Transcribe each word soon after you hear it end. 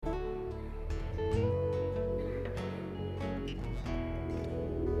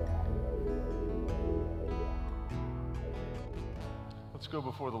Let's go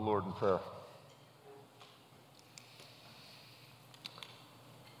before the Lord in prayer.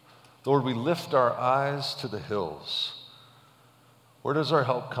 Lord, we lift our eyes to the hills. Where does our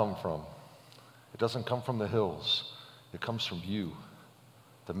help come from? It doesn't come from the hills. It comes from you,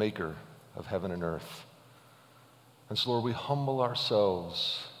 the maker of heaven and earth. And so, Lord, we humble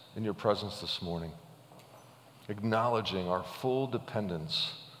ourselves in your presence this morning, acknowledging our full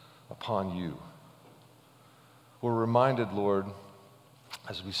dependence upon you. We're reminded, Lord,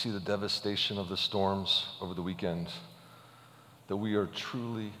 as we see the devastation of the storms over the weekend, that we are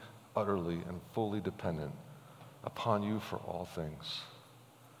truly, utterly, and fully dependent upon you for all things.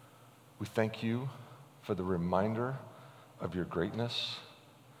 We thank you for the reminder of your greatness,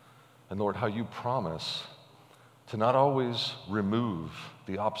 and Lord, how you promise to not always remove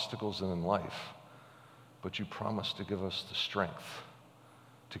the obstacles in life, but you promise to give us the strength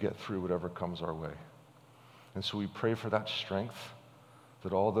to get through whatever comes our way. And so we pray for that strength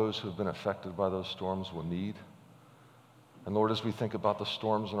that all those who have been affected by those storms will need. And Lord, as we think about the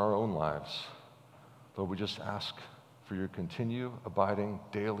storms in our own lives, Lord, we just ask for your continued, abiding,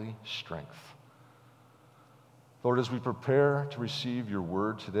 daily strength. Lord, as we prepare to receive your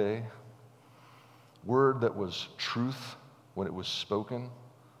word today, word that was truth when it was spoken,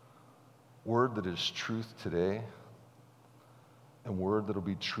 word that is truth today, and word that will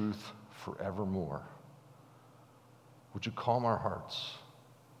be truth forevermore. Would you calm our hearts?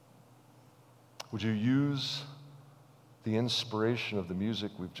 Would you use the inspiration of the music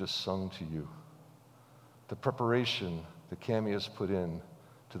we've just sung to you, the preparation that Cammie has put in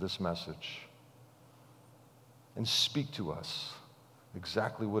to this message, and speak to us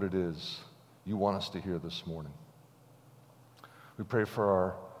exactly what it is you want us to hear this morning. We pray for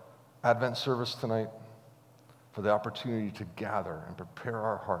our Advent service tonight, for the opportunity to gather and prepare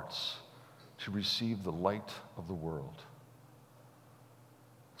our hearts to receive the light of the world.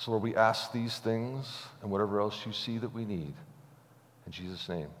 So Lord, we ask these things and whatever else you see that we need. In Jesus'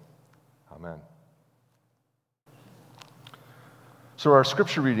 name, amen. So our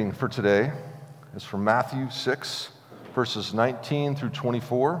scripture reading for today is from Matthew 6, verses 19 through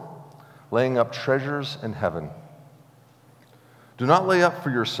 24, laying up treasures in heaven. Do not lay up for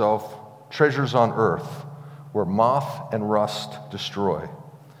yourself treasures on earth, where moth and rust destroy,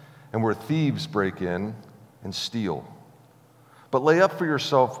 and where thieves break in and steal. But lay up for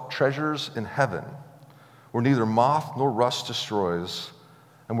yourself treasures in heaven, where neither moth nor rust destroys,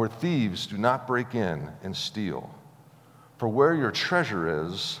 and where thieves do not break in and steal. For where your treasure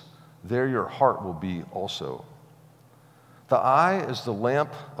is, there your heart will be also. The eye is the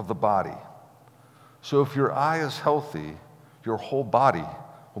lamp of the body. So if your eye is healthy, your whole body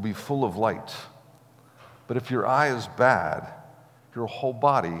will be full of light. But if your eye is bad, your whole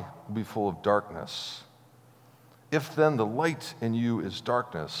body will be full of darkness. If then the light in you is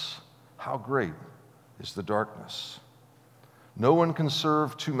darkness, how great is the darkness? No one can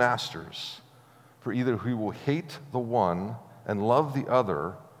serve two masters, for either he will hate the one and love the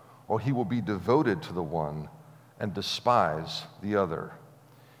other, or he will be devoted to the one and despise the other.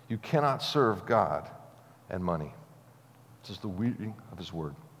 You cannot serve God and money. This is the reading of his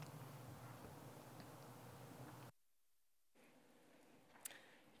word.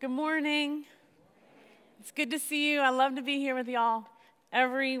 Good morning. It's good to see you. I love to be here with y'all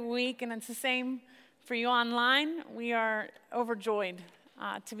every week, and it's the same for you online. We are overjoyed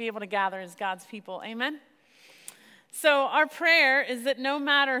to be able to gather as God's people. Amen? So our prayer is that no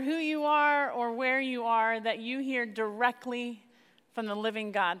matter who you are or where you are, that you hear directly from the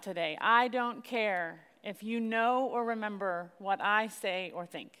living God today. I don't care if you know or remember what I say or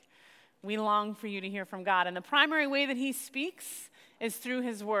think. We long for you to hear from God. And the primary way that he speaks is through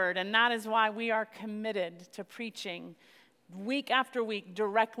his word, and that is why we are committed to preaching week after week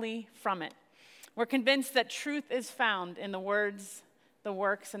directly from it. We're convinced that truth is found in the words, the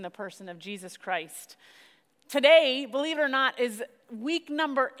works, and the person of Jesus Christ. Today, believe it or not, is week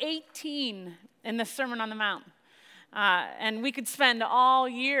number 18 in the Sermon on the Mount, and we could spend all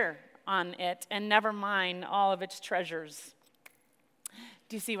year on it and never mind all of its treasures.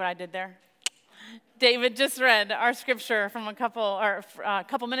 Do you see what I did there? David just read our scripture from a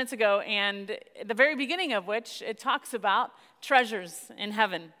couple minutes ago, and at the very beginning of which it talks about treasures in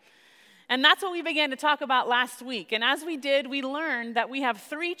heaven. And that's what we began to talk about last week. And as we did, we learned that we have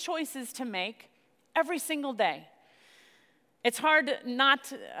 3 choices to make every single day. It's hard not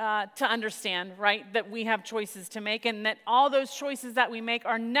to understand, right, that we have choices to make, and that all those choices that we make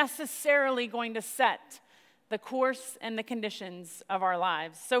are necessarily going to set the course and the conditions of our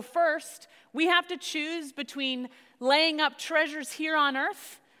lives. So first, we have to choose between laying up treasures here on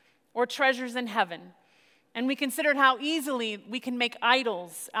earth or treasures in heaven. And we considered how easily we can make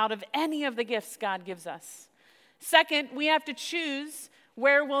idols out of any of the gifts God gives us. Second, we have to choose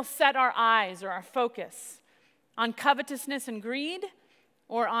where we'll set our eyes or our focus, on covetousness and greed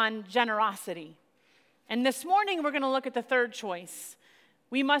or on generosity. And this morning, we're going to look at the third choice.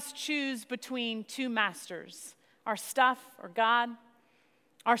 We must choose between two masters, our stuff or God,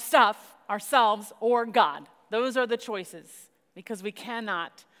 our stuff, ourselves, or God. Those are the choices, because we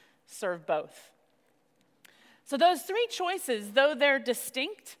cannot serve both. So those three choices, though they're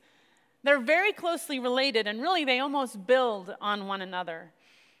distinct, they're very closely related, and really they almost build on one another.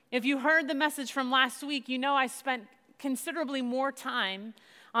 If you heard the message from last week, you know I spent considerably more time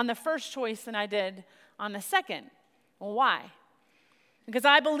on the first choice than I did on the second. Well, why? Because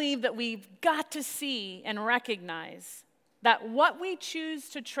I believe that we've got to see and recognize that what we choose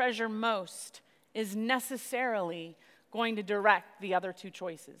to treasure most is necessarily going to direct the other two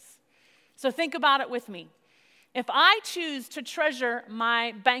choices. So think about it with me. If I choose to treasure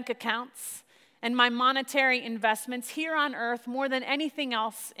my bank accounts and my monetary investments here on earth more than anything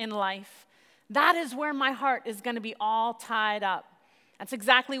else in life, that is where my heart is going to be all tied up. That's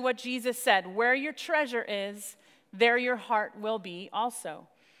exactly what Jesus said. Where your treasure is, there your heart will be also.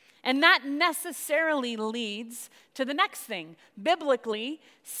 And that necessarily leads to the next thing. Biblically,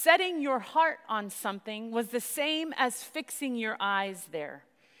 setting your heart on something was the same as fixing your eyes there.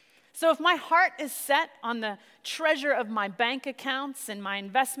 So if my heart is set on the treasure of my bank accounts and my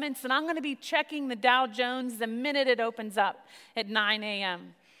investments, then I'm going to be checking the Dow Jones the minute it opens up at 9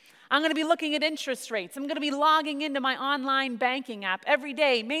 a.m. I'm going to be looking at interest rates. I'm going to be logging into my online banking app every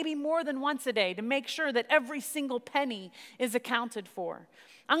day, maybe more than once a day, to make sure that every single penny is accounted for.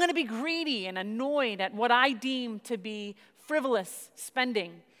 I'm going to be greedy and annoyed at what I deem to be frivolous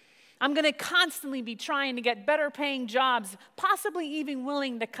spending. I'm going to constantly be trying to get better paying jobs, possibly even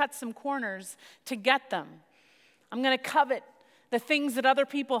willing to cut some corners to get them. I'm going to covet the things that other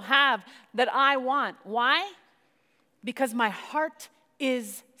people have that I want. Why? Because my heart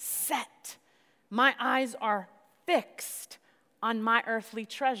is set. My eyes are fixed on my earthly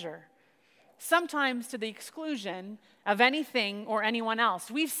treasure, sometimes to the exclusion of anything or anyone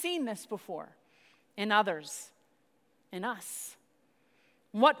else. We've seen this before in others, in us.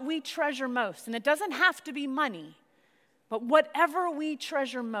 What we treasure most, and it doesn't have to be money, but whatever we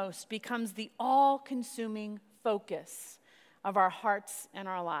treasure most becomes the all-consuming focus of our hearts and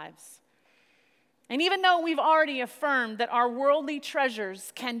our lives. And even though we've already affirmed that our worldly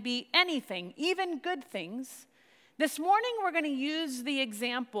treasures can be anything, even good things, this morning we're going to use the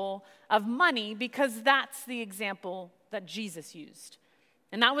example of money because that's the example that Jesus used.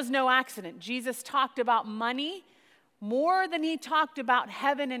 And that was no accident. Jesus talked about money more than he talked about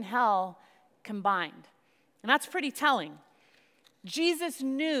heaven and hell combined. And that's pretty telling. Jesus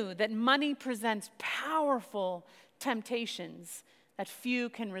knew that money presents powerful temptations that few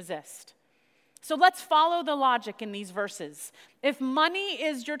can resist. So let's follow the logic in these verses. If money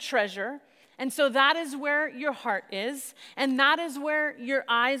is your treasure, and so that is where your heart is, and that is where your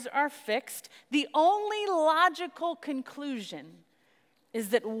eyes are fixed, the only logical conclusion is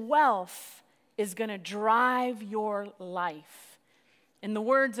that wealth is going to drive your life. In the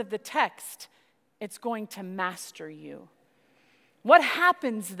words of the text, it's going to master you. What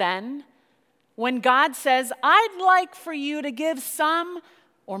happens then when God says, I'd like for you to give some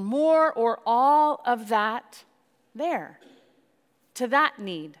or more or all of that there, to that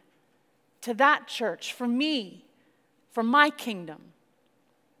need, to that church, for me, for my kingdom?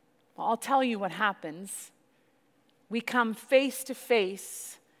 Well, I'll tell you what happens. We come face to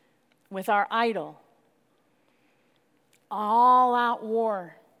face with our idol. All-out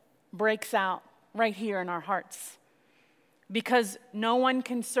war breaks out right here in our hearts because no one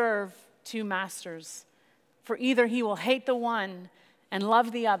can serve two masters. For either he will hate the one and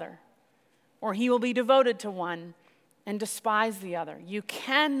love the other, or he will be devoted to one and despise the other. You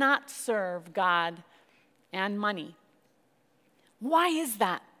cannot serve God and money. Why is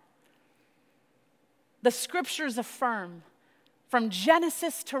that? The scriptures affirm from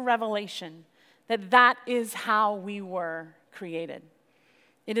Genesis to Revelation that that is how we were created.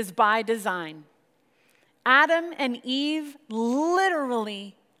 It is by design. Adam and Eve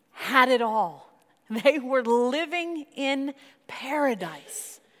literally had it all. They were living in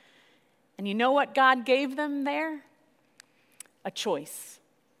paradise. And you know what God gave them there? A choice.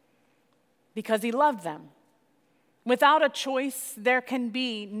 Because he loved them. Without a choice, there can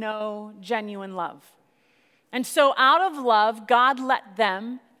be no genuine love. And so out of love, God let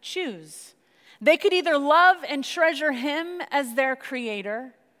them choose. They could either love and treasure him as their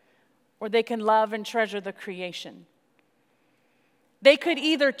creator, or they can love and treasure the creation. They could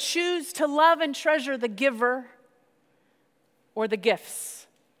either choose to love and treasure the giver or the gifts,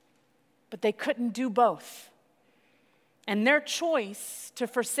 but they couldn't do both. And their choice to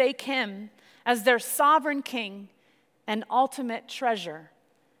forsake him as their sovereign king and ultimate treasure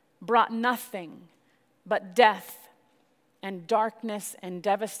brought nothing but death and darkness and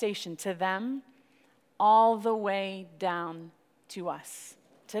devastation to them, all the way down to us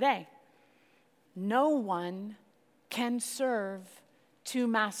today. No one can serve two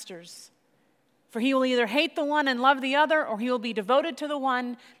masters, for he will either hate the one and love the other, or he will be devoted to the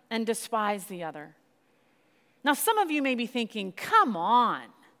one and despise the other. Now, some of you may be thinking, come on.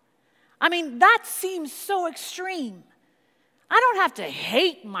 I mean, that seems so extreme. I don't have to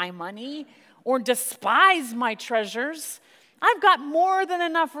hate my money or despise my treasures. I've got more than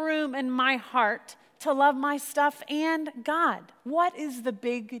enough room in my heart to love my stuff and God. What is the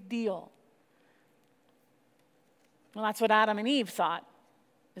big deal? Well, that's what Adam and Eve thought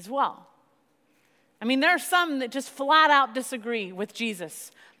as well. I mean, there are some that just flat out disagree with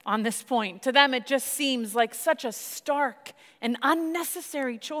Jesus on this point. To them, it just seems like such a stark and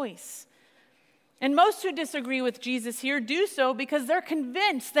unnecessary choice. And most who disagree with Jesus here do so because they're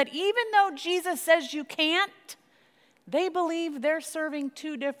convinced that even though Jesus says you can't, they believe they're serving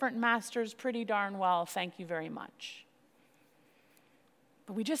two different masters pretty darn well, thank you very much.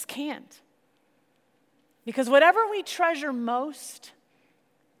 But we just can't. Because whatever we treasure most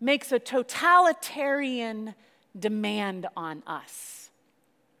makes a totalitarian demand on us.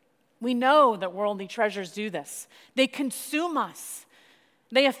 We know that worldly treasures do this. They consume us.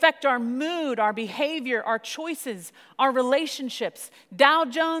 They affect our mood, our behavior, our choices, our relationships. Dow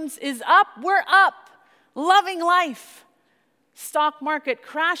Jones is up, we're up, loving life. Stock market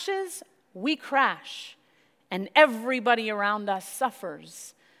crashes, we crash. And everybody around us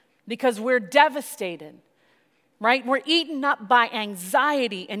suffers because we're devastated, right? We're eaten up by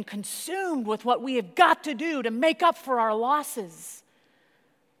anxiety and consumed with what we have got to do to make up for our losses.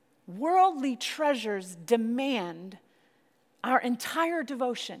 Worldly treasures demand our entire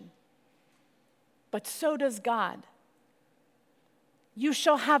devotion, but so does God. You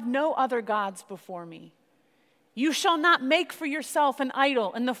shall have no other gods before me. You shall not make for yourself an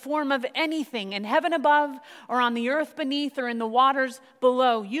idol in the form of anything in heaven above or on the earth beneath or in the waters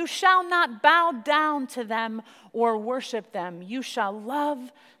below. You shall not bow down to them or worship them. You shall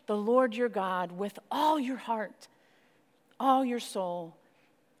love the Lord your God with all your heart, all your soul,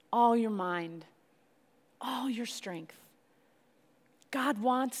 all your mind, all your strength. God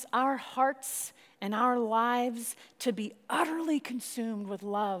wants our hearts and our lives to be utterly consumed with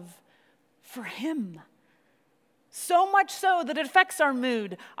love for him. So much so that it affects our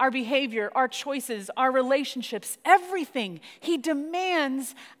mood, our behavior, our choices, our relationships, everything. He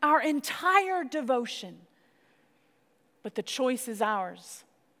demands our entire devotion. But the choice is ours.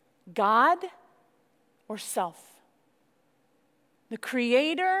 God or self. The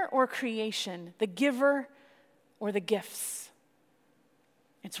creator or creation. The giver or the gifts.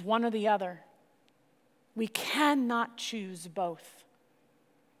 It's one or the other. We cannot choose both.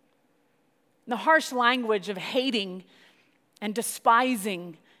 The harsh language of hating and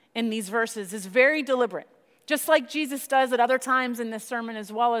despising in these verses is very deliberate, just like Jesus does at other times in this sermon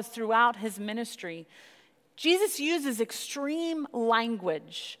as well as throughout his ministry. Jesus uses extreme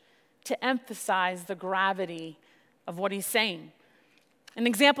language to emphasize the gravity of what he's saying. An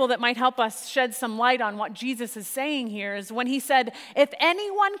example that might help us shed some light on what Jesus is saying here is when he said, if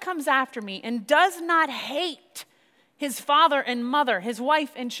anyone comes after me and does not hate his father and mother, his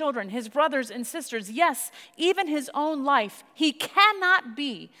wife and children, his brothers and sisters, yes, even his own life, he cannot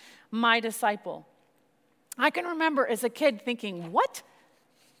be my disciple. I can remember as a kid thinking, what?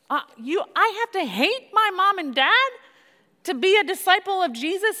 I have to hate my mom and dad to be a disciple of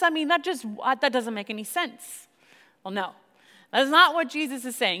Jesus? I mean, that doesn't make any sense. Well, no. That is not what Jesus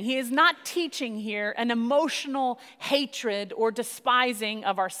is saying. He is not teaching here an emotional hatred or despising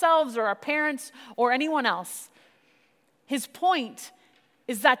of ourselves or our parents or anyone else. His point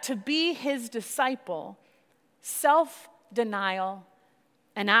is that to be his disciple, self-denial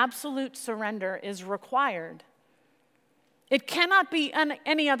and absolute surrender is required. It cannot be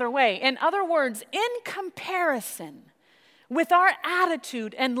any other way. In other words, in comparison with our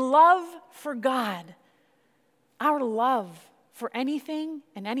attitude and love for God, our love for anything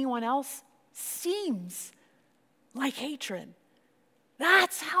and anyone else seems like hatred.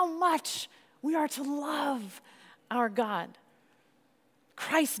 That's how much we are to love our God.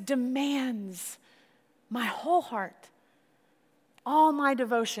 Christ demands my whole heart, all my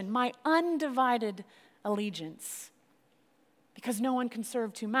devotion, my undivided allegiance, because no one can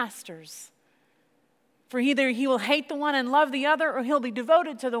serve two masters. For either he will hate the one and love the other, or he'll be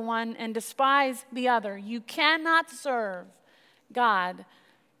devoted to the one and despise the other. You cannot serve God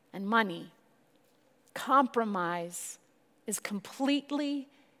and money. Compromise is completely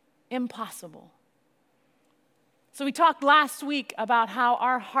impossible. So we talked last week about how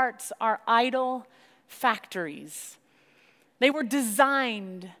our hearts are idol factories. They were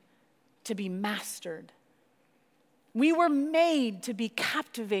designed to be mastered. We were made to be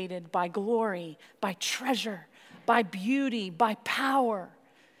captivated by glory, by treasure, by beauty, by power,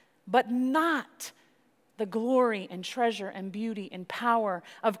 but not the glory and treasure and beauty and power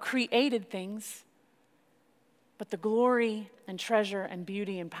of created things, but the glory and treasure and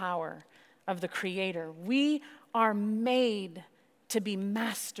beauty and power of the Creator. We are made to be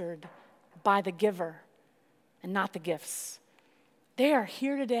mastered by the giver and not the gifts. They are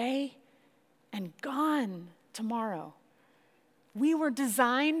here today and gone tomorrow. We were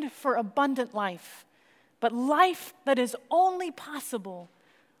designed for abundant life, but life that is only possible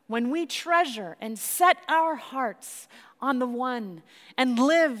when we treasure and set our hearts on the one and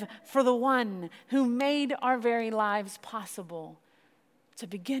live for the one who made our very lives possible to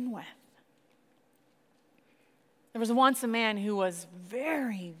begin with. There was once a man who was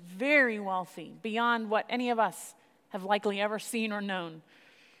very, very wealthy, beyond what any of us have likely ever seen or known.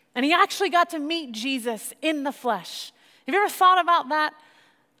 And he actually got to meet Jesus in the flesh. Have you ever thought about that?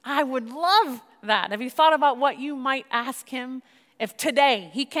 I would love that. Have you thought about what you might ask him if today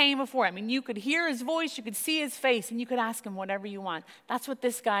he came before him? I mean, you could hear his voice, you could see his face, and you could ask him whatever you want. That's what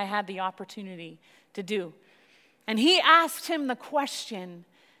this guy had the opportunity to do. And he asked him the question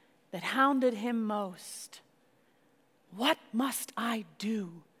that hounded him most. What must I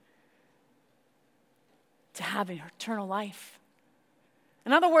do to have eternal life?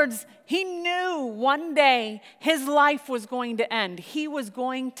 In other words, he knew one day his life was going to end. He was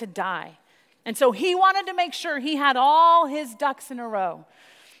going to die. And so he wanted to make sure he had all his ducks in a row.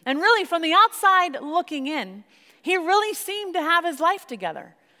 And really, from the outside looking in, he really seemed to have his life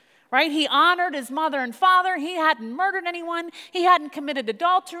together. Right? He honored his mother and father. He hadn't murdered anyone. He hadn't committed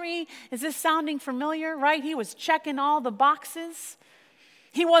adultery. Is this sounding familiar? Right? He was checking all the boxes.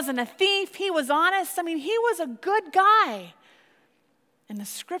 He wasn't a thief. He was honest. I mean, he was a good guy. And the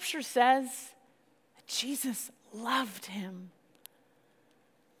scripture says that Jesus loved him.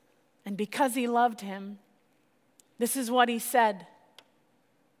 And because he loved him, this is what he said.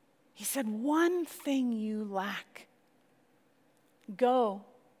 He said, one thing you lack. Go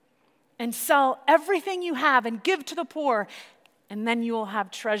and sell everything you have and give to the poor, and then you will have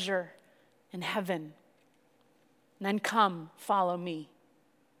treasure in heaven. And then come, follow me.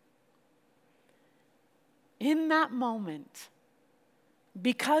 In that moment,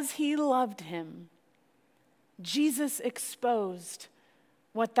 because he loved him, Jesus exposed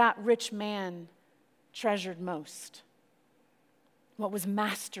what that rich man treasured most, what was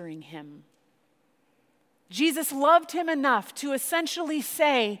mastering him. Jesus loved him enough to essentially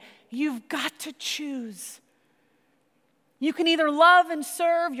say, you've got to choose. You can either love and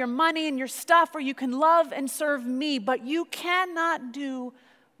serve your money and your stuff, or you can love and serve me, but you cannot do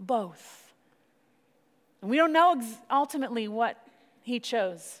both. And we don't know ultimately what he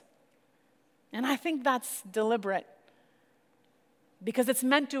chose. And I think that's deliberate, because it's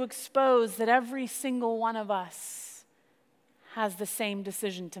meant to expose that every single one of us has the same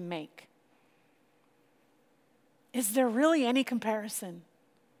decision to make. Is there really any comparison?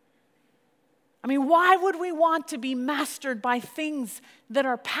 I mean, why would we want to be mastered by things that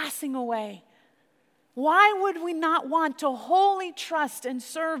are passing away? Why would we not want to wholly trust and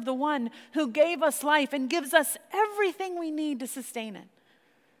serve the one who gave us life and gives us everything we need to sustain it?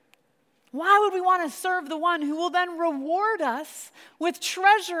 Why would we want to serve the one who will then reward us with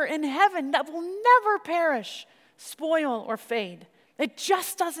treasure in heaven that will never perish, spoil, or fade? It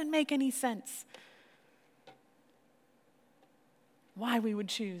just doesn't make any sense. Why we would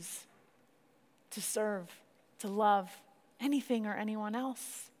choose to serve, to love anything or anyone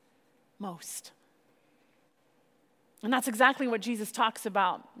else most. And that's exactly what Jesus talks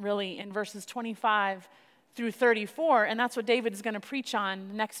about, really, in verses 25 through 34, and that's what David is going to preach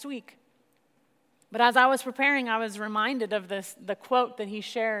on next week. But as I was preparing, I was reminded of the quote that he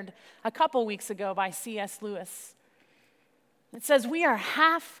shared a couple weeks ago by C.S. Lewis. It says, "We are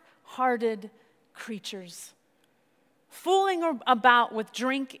half-hearted creatures, fooling about with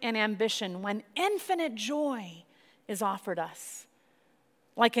drink and ambition when infinite joy is offered us,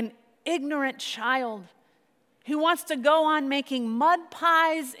 like an ignorant child who wants to go on making mud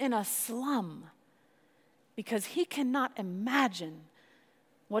pies in a slum because he cannot imagine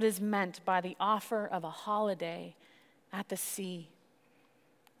what is meant by the offer of a holiday at the sea.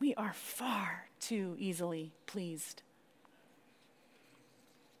 We are far too easily pleased.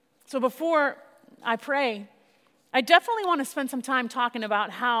 So before I pray, I definitely want to spend some time talking about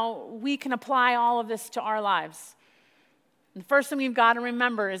how we can apply all of this to our lives. And the first thing we've got to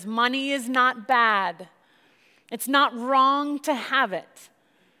remember is money is not bad. It's not wrong to have it.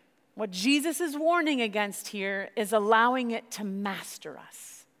 What Jesus is warning against here is allowing it to master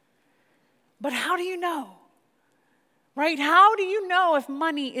us. But how do you know? Right? How do you know if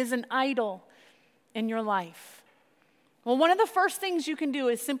money is an idol in your life? Well, one of the first things you can do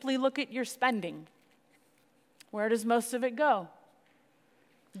is simply look at your spending. Where does most of it go?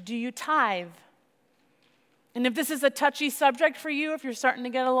 Do you tithe? And if this is a touchy subject for you, if you're starting to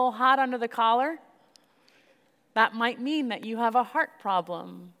get a little hot under the collar, that might mean that you have a heart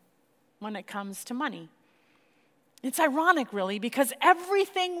problem when it comes to money. It's ironic, really, because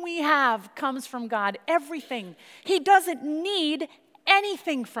everything we have comes from God. Everything. He doesn't need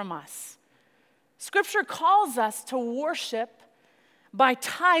anything from us. Scripture calls us to worship by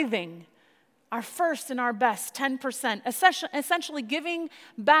tithing our first and our best, 10%, essentially giving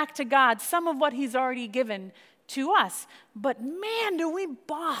back to God some of what He's already given to us. But man, do we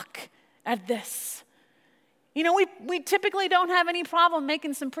balk at this. You know, we typically don't have any problem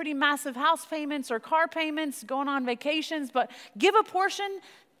making some pretty massive house payments or car payments, going on vacations, but give a portion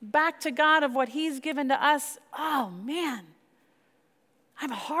back to God of what He's given to us. Oh, man, I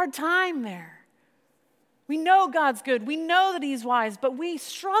have a hard time there. We know God's good. We know that He's wise, but we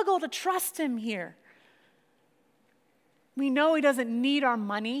struggle to trust Him here. We know He doesn't need our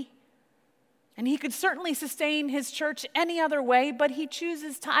money, and He could certainly sustain His church any other way, but He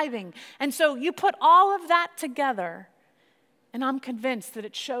chooses tithing. And so you put all of that together, and I'm convinced that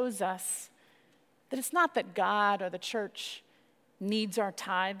it shows us that it's not that God or the church needs our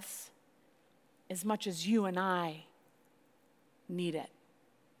tithes as much as you and I need it.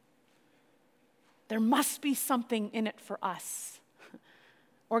 There must be something in it for us,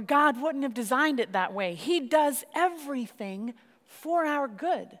 or God wouldn't have designed it that way. He does everything for our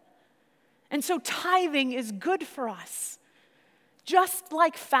good. And so tithing is good for us. Just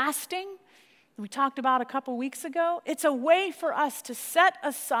like fasting, we talked about a couple weeks ago, it's a way for us to set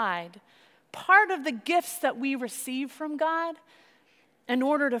aside part of the gifts that we receive from God in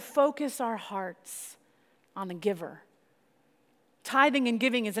order to focus our hearts on the giver. Tithing and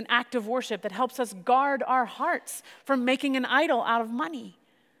giving is an act of worship that helps us guard our hearts from making an idol out of money.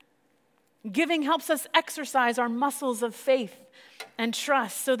 Giving helps us exercise our muscles of faith and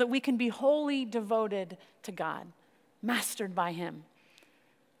trust so that we can be wholly devoted to God, mastered by Him.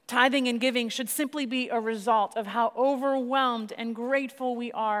 Tithing and giving should simply be a result of how overwhelmed and grateful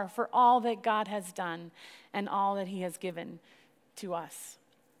we are for all that God has done and all that He has given to us.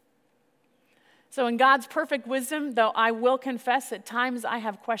 So in God's perfect wisdom, though I will confess at times I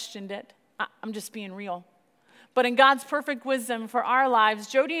have questioned it, I'm just being real. But in God's perfect wisdom for our lives,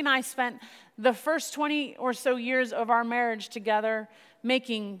 Jody and I spent the first 20 or so years of our marriage together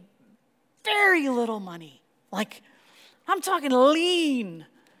making very little money. Like, I'm talking lean.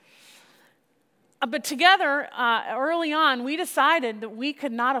 But together, early on, we decided that we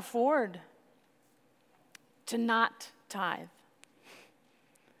could not afford to not tithe.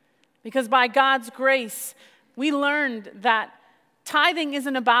 Because by God's grace, we learned that tithing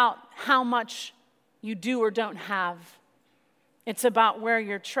isn't about how much you do or don't have. It's about where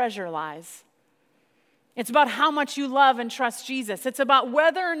your treasure lies. It's about how much you love and trust Jesus. It's about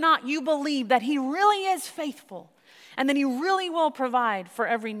whether or not you believe that He really is faithful and that He really will provide for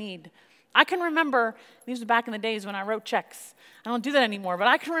every need. I can remember, these were back in the days when I wrote checks. I don't do that anymore, but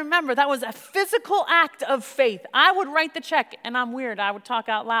I can remember that was a physical act of faith. I would write the check, and I'm weird. I would talk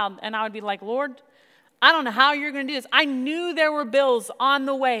out loud, and I would be like, Lord, I don't know how you're going to do this. I knew there were bills on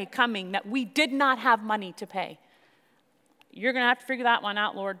the way coming that we did not have money to pay. You're going to have to figure that one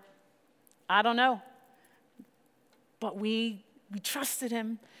out, Lord. I don't know. But we trusted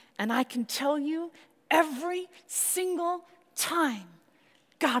Him, and I can tell you every single time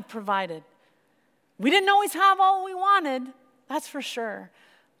God provided. We didn't always have all we wanted, that's for sure,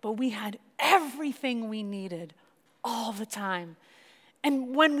 but we had everything we needed all the time.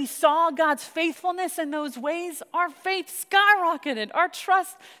 And when we saw God's faithfulness in those ways, our faith skyrocketed, our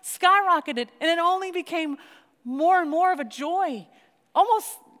trust skyrocketed, and it only became more and more of a joy,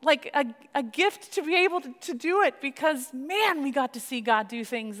 almost like a gift to be able to do it because, man, we got to see God do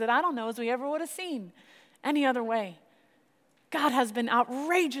things that I don't know as we ever would have seen any other way. God has been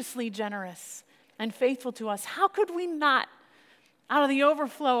outrageously generous and faithful to us. How could we not, out of the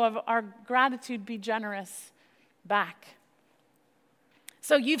overflow of our gratitude, be generous back?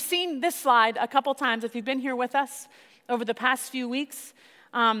 So you've seen this slide a couple times if you've been here with us over the past few weeks.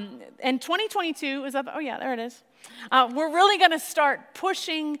 And 2022 is up. Oh, yeah, there it is. We're really going to start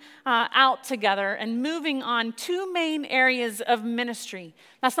pushing out together and moving on two main areas of ministry.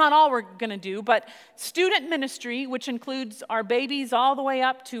 That's not all we're going to do, but student ministry, which includes our babies all the way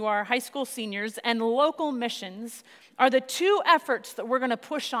up to our high school seniors, and local missions are the two efforts that we're going to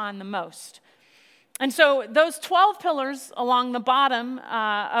push on the most. And so those 12 pillars along the bottom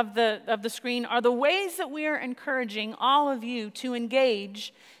of the screen are the ways that we are encouraging all of you to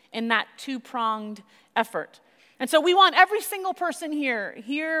engage in that two-pronged effort. And so we want every single person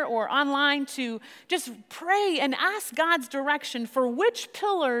here or online, to just pray and ask God's direction for which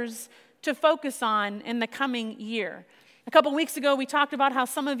pillars to focus on in the coming year. A couple weeks ago, we talked about how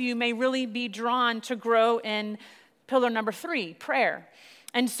some of you may really be drawn to grow in pillar number 3, prayer.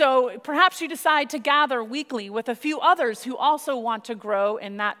 And so perhaps you decide to gather weekly with a few others who also want to grow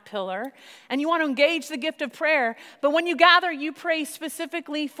in that pillar, and you want to engage the gift of prayer. But when you gather, you pray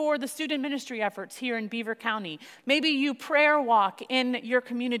specifically for the student ministry efforts here in Beaver County. Maybe you prayer walk in your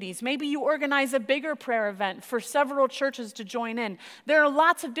communities. Maybe you organize a bigger prayer event for several churches to join in. There are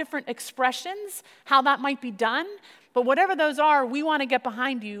lots of different expressions how that might be done, but whatever those are, we want to get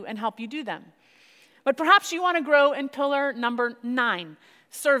behind you and help you do them. But perhaps you want to grow in pillar number 9,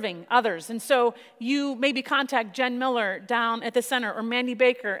 serving others. And so you maybe contact Jen Miller down at the center or Mandy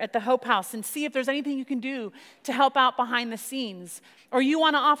Baker at the Hope House and see if there's anything you can do to help out behind the scenes. Or you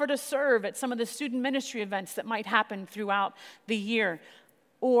want to offer to serve at some of the student ministry events that might happen throughout the year.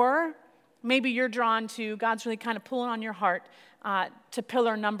 Or maybe you're drawn to, God's really kind of pulling on your heart to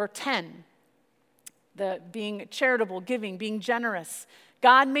pillar number 10, the being charitable, giving, being generous.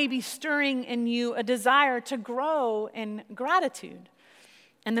 God may be stirring in you a desire to grow in gratitude.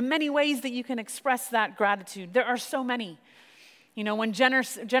 And the many ways that you can express that gratitude, there are so many. You know, when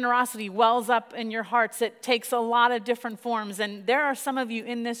generosity wells up in your hearts, it takes a lot of different forms. And there are some of you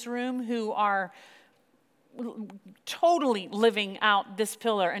in this room who are totally living out this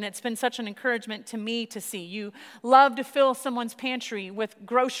pillar, and it's been such an encouragement to me to see. You love to fill someone's pantry with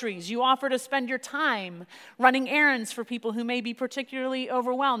groceries. You offer to spend your time running errands for people who may be particularly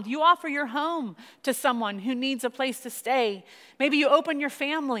overwhelmed. You offer your home to someone who needs a place to stay. Maybe you open your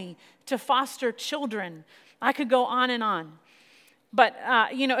family to foster children. I could go on and on. But,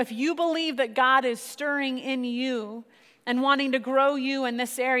 if you believe that God is stirring in you and wanting to grow you in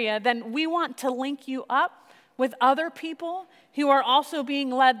this area, then we want to link you up with other people who are also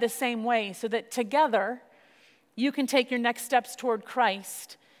being led the same way, so that together you can take your next steps toward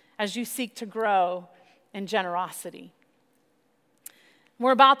Christ as you seek to grow in generosity.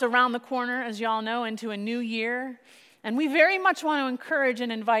 We're about to round the corner, as you all know, into a new year, and we very much want to encourage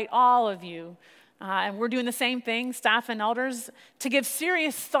and invite all of you, and we're doing the same thing, staff and elders, to give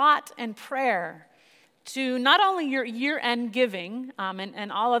serious thought and prayer to not only your year-end giving,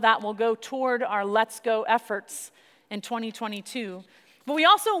 and all of that will go toward our Let's Go efforts in 2022, but we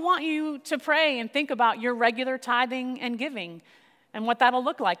also want you to pray and think about your regular tithing and giving and what that'll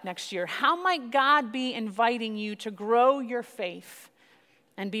look like next year. How might God be inviting you to grow your faith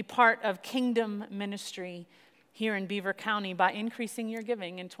and be part of kingdom ministry here in Beaver County by increasing your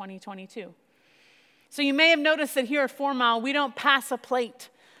giving in 2022? So you may have noticed that here at 4 Mile, we don't pass a plate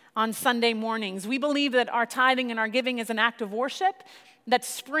on Sunday mornings. We believe that our tithing and our giving is an act of worship that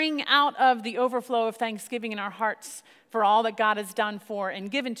spring out of the overflow of thanksgiving in our hearts for all that God has done for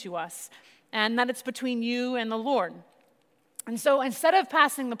and given to us, and that it's between you and the Lord. And so instead of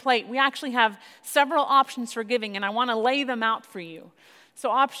passing the plate, we actually have several options for giving, and I want to lay them out for you. So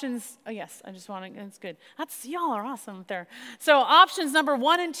options, it's good. Y'all are awesome there. So options number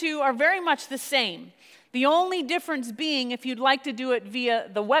 1 and 2 are very much the same. The only difference being if you'd like to do it via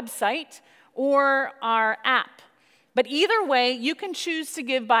the website or our app. But either way, you can choose to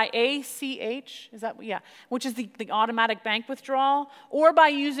give by ACH, which is the automatic bank withdrawal, or by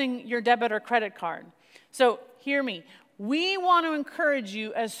using your debit or credit card. So hear me. We want to encourage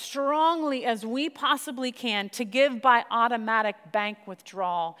you as strongly as we possibly can to give by automatic bank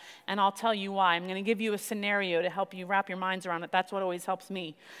withdrawal. And I'll tell you why. I'm going to give you a scenario to help you wrap your minds around it. That's what always helps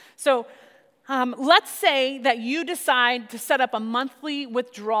me. So let's say that you decide to set up a monthly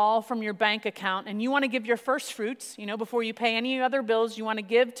withdrawal from your bank account, and you want to give your first fruits, before you pay any other bills. You want to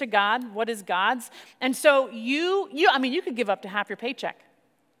give to God what is God's. And so you could give up to half your paycheck.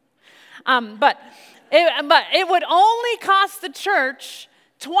 But it would only cost the church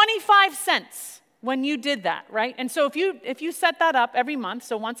 25 cents when you did that, right? And so if you set that up every month,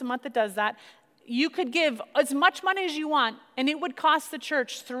 so once a month it does that, you could give as much money as you want, and it would cost the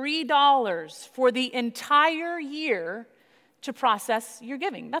church $3 for the entire year to process your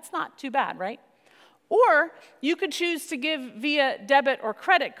giving. That's not too bad, right? Or you could choose to give via debit or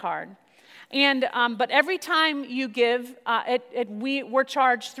credit card. And but every time you give, we're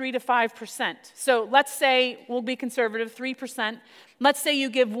charged 3 to 5%. So let's say, we'll be conservative, 3%. Let's say you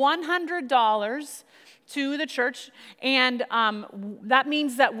give $100 to the church, and that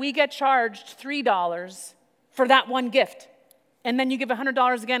means that we get charged $3 for that one gift. And then you give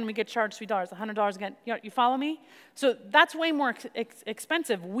 $100 again, and we get charged $3, $100 again. You follow me? So that's way more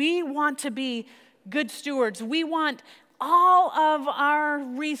expensive. We want to be good stewards. We want all of our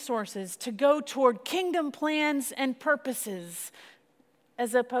resources to go toward kingdom plans and purposes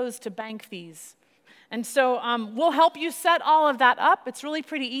as opposed to bank fees. And so we'll help you set all of that up. It's really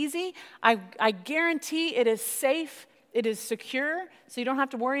pretty easy. I guarantee it is safe. It is secure, so you don't have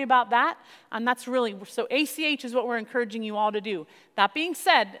to worry about that. And that's really, so ACH is what we're encouraging you all to do. That being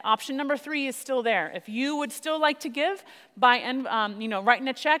said, option number 3 is still there. If you would still like to give by, writing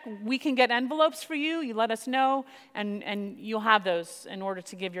a check, we can get envelopes for you. You let us know, and you'll have those in order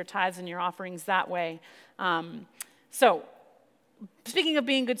to give your tithes and your offerings that way. So, speaking of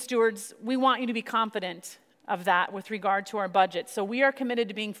being good stewards, we want you to be confident of that with regard to our budget. So we are committed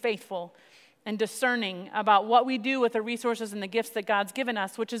to being faithful and discerning about what we do with the resources and the gifts that God's given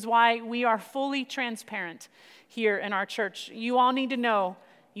us, which is why we are fully transparent here in our church. You all need to know,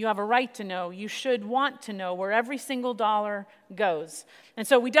 you have a right to know, you should want to know where every single dollar goes. And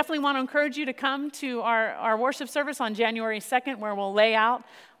so we definitely want to encourage you to come to our worship service on January 2nd, where we'll lay out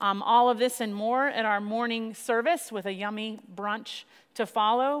all of this and more at our morning service with a yummy brunch to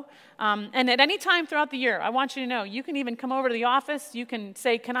follow. And at any time throughout the year, I want you to know, you can even come over to the office. You can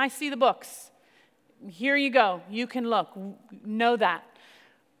say, can I see the books? Here you go. You can look. Know that.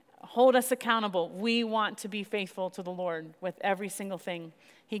 Hold us accountable. We want to be faithful to the Lord with every single thing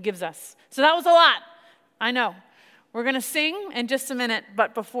He gives us. So that was a lot. I know. We're going to sing in just a minute,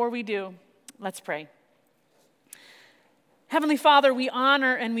 but before we do, let's pray. Heavenly Father, we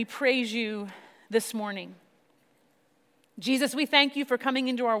honor and we praise you this morning. Jesus, we thank you for coming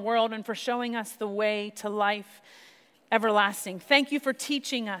into our world and for showing us the way to life everlasting. Thank you for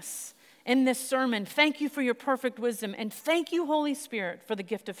teaching us in this sermon. Thank you for your perfect wisdom. And thank you, Holy Spirit, for the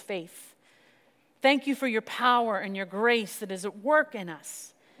gift of faith. Thank you for your power and your grace that is at work in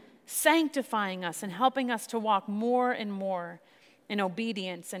us, sanctifying us and helping us to walk more and more in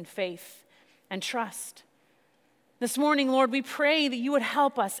obedience and faith and trust. This morning, Lord, we pray that you would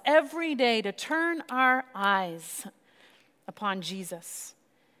help us every day to turn our eyes upon Jesus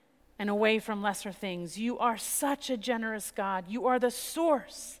and away from lesser things. You are such a generous God. You are the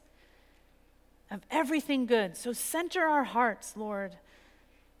source of everything good. So center our hearts, Lord,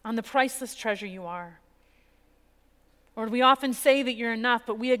 on the priceless treasure you are. Lord, we often say that you're enough,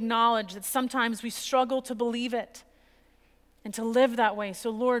 but we acknowledge that sometimes we struggle to believe it and to live that way. So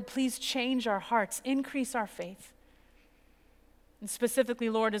Lord, please change our hearts, increase our faith. And specifically,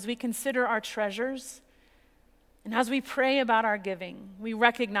 Lord, as we consider our treasures and as we pray about our giving, we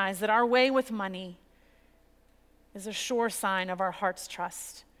recognize that our way with money is a sure sign of our heart's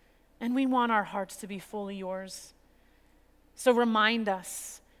trust. And we want our hearts to be fully yours. So remind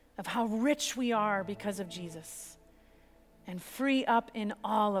us of how rich we are because of Jesus. And free up in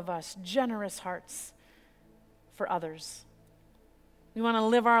all of us generous hearts for others. We want to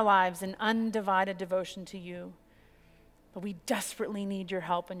live our lives in undivided devotion to you. But we desperately need your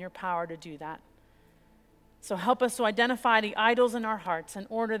help and your power to do that. So help us to identify the idols in our hearts in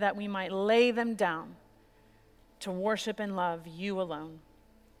order that we might lay them down to worship and love you alone.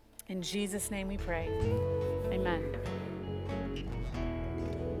 In Jesus' name we pray. Amen.